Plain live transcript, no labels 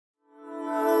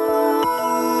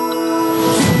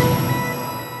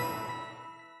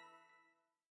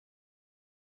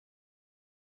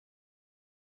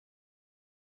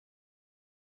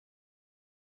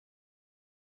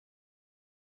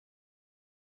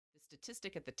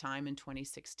statistic at the time in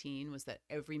 2016 was that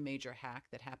every major hack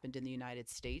that happened in the United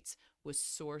States was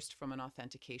sourced from an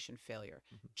authentication failure,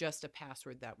 just a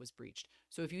password that was breached.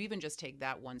 So if you even just take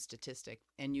that one statistic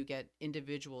and you get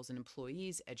individuals and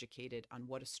employees educated on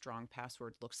what a strong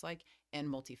password looks like and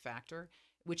multi-factor,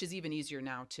 which is even easier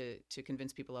now to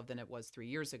convince people of than it was 3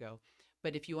 years ago.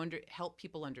 But if you help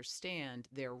people understand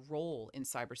their role in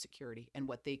cybersecurity and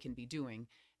what they can be doing,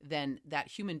 then that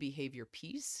human behavior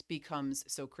piece becomes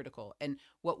so critical. And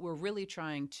what we're really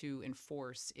trying to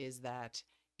enforce is that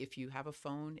if you have a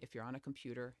phone, if you're on a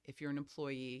computer, if you're an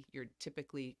employee, you're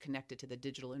typically connected to the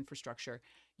digital infrastructure,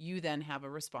 you then have a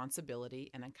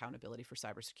responsibility and accountability for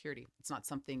cybersecurity. It's not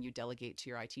something you delegate to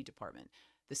your IT department.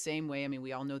 The same way, I mean,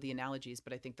 we all know the analogies,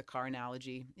 but I think the car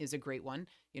analogy is a great one.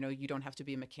 You don't have to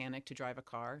be a mechanic to drive a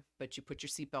car, but you put your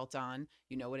seatbelt on,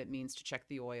 you know what it means to check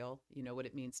the oil, you know what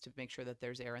it means to make sure that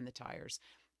there's air in the tires.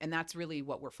 And that's really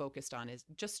what we're focused on, is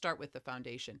just start with the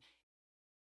foundation.